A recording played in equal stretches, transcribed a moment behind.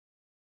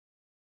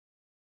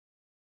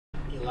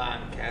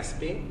Ilan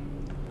Caspi.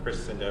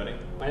 Chris Sindoni.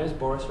 My name is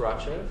Boris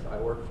Rachev. I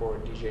work for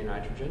DJ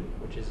Nitrogen,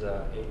 which is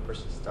a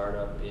 8-person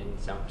startup in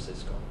San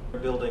Francisco. We're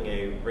building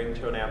a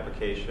ringtone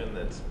application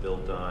that's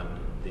built on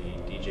the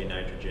DJ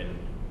Nitrogen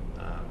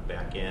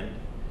backend.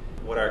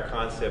 What our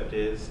concept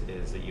is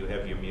that you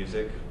have your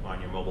music on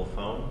your mobile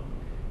phone,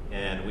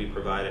 and we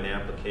provide an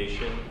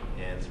application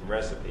and some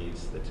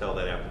recipes that tell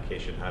that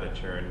application how to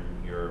turn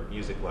your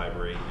music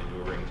library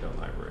into a ringtone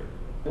library.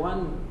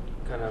 One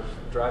kind of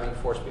driving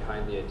force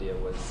behind the idea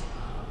was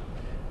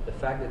the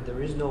fact that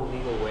there is no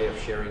legal way of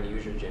sharing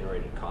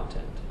user-generated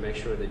content. Make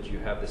sure that you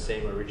have the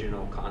same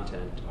original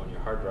content on your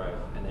hard drive,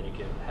 and then you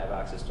can have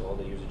access to all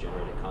the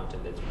user-generated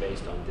content that's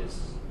based on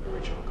this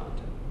original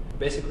content.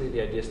 Basically,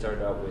 the idea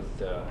started out with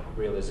the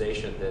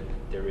realization that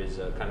there is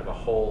a kind of a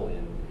hole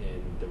in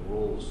the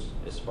rules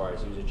as far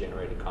as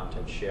user-generated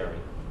content sharing.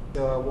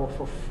 So I worked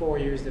for 4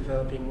 years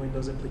developing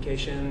Windows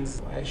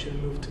applications. I actually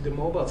moved to the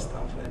mobile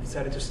stuff and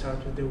decided to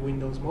start with the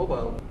Windows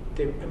Mobile.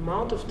 The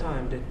amount of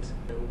time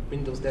that a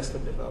Windows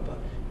desktop developer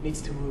needs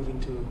to move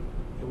into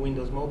a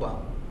Windows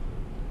Mobile,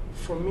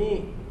 for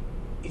me,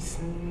 it's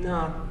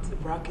not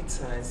rocket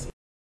science.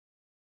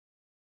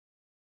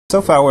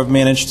 So far, we've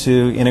managed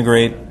to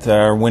integrate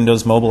our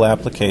Windows mobile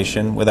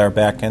application with our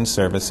back-end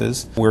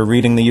services. We're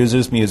reading the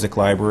user's music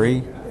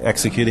library,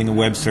 executing a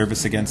web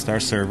service against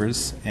our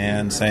servers,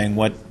 and saying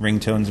what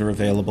ringtones are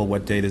available,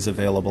 what data is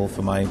available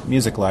for my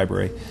music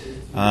library.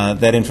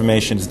 That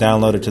information is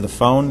downloaded to the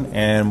phone,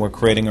 and we're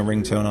creating a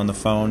ringtone on the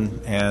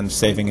phone and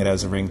saving it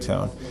as a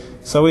ringtone.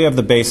 So we have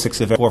the basics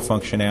of core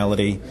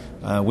functionality.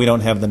 We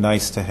don't have the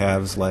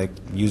nice-to-haves like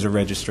user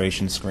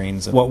registration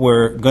screens. What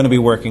we're going to be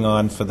working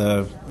on for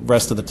the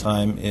rest of the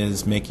time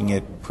is making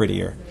it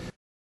prettier.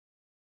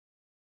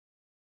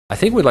 I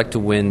think we'd like to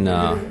win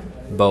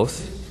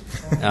both.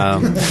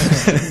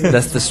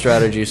 That's the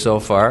strategy so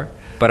far.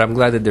 But I'm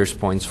glad that there's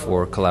points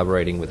for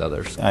collaborating with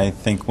others. I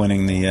think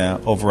winning the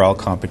overall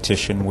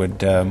competition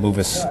would move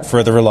us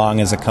further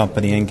along as a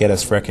company and get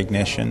us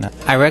recognition.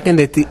 I reckon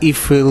that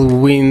if we'll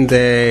win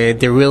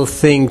the real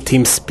thing,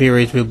 team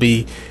spirit will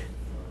be,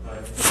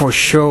 for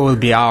sure, will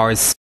be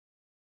ours.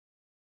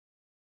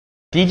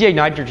 DJ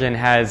Nitrogen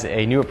has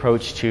a new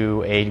approach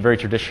to a very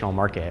traditional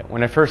market.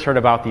 When I first heard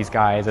about these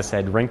guys, I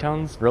said,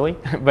 ringtones? Really?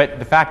 But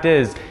the fact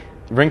is,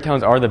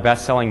 ringtones are the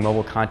best-selling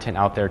mobile content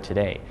out there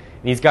today.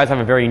 These guys have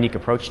a very unique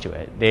approach to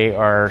it. They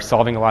are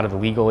solving a lot of the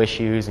legal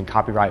issues and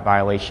copyright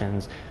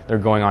violations that are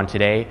going on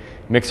today.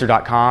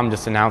 Mixer.com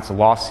just announced a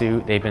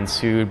lawsuit. They've been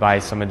sued by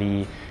some of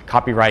the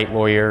copyright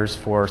lawyers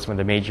for some of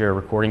the major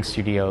recording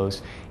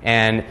studios.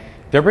 And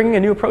they're bringing a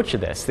new approach to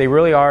this. They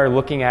really are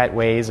looking at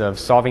ways of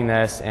solving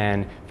this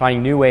and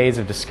finding new ways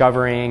of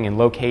discovering and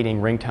locating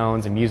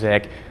ringtones and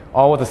music,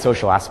 all with a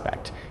social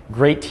aspect.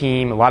 Great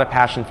team, a lot of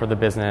passion for the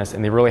business,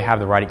 and they really have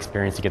the right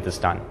experience to get this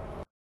done.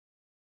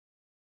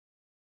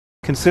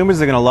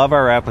 Consumers are going to love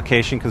our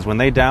application because when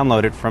they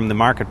download it from the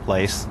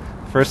marketplace,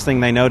 the first thing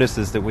they notice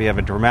is that we have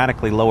a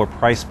dramatically lower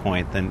price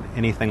point than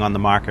anything on the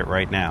market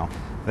right now.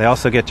 They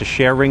also get to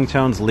share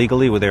ringtones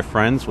legally with their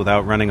friends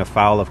without running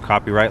afoul of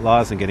copyright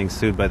laws and getting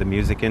sued by the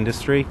music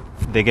industry.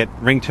 They get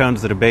ringtones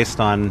that are based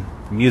on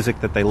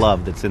music that they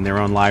love that's in their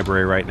own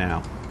library right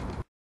now.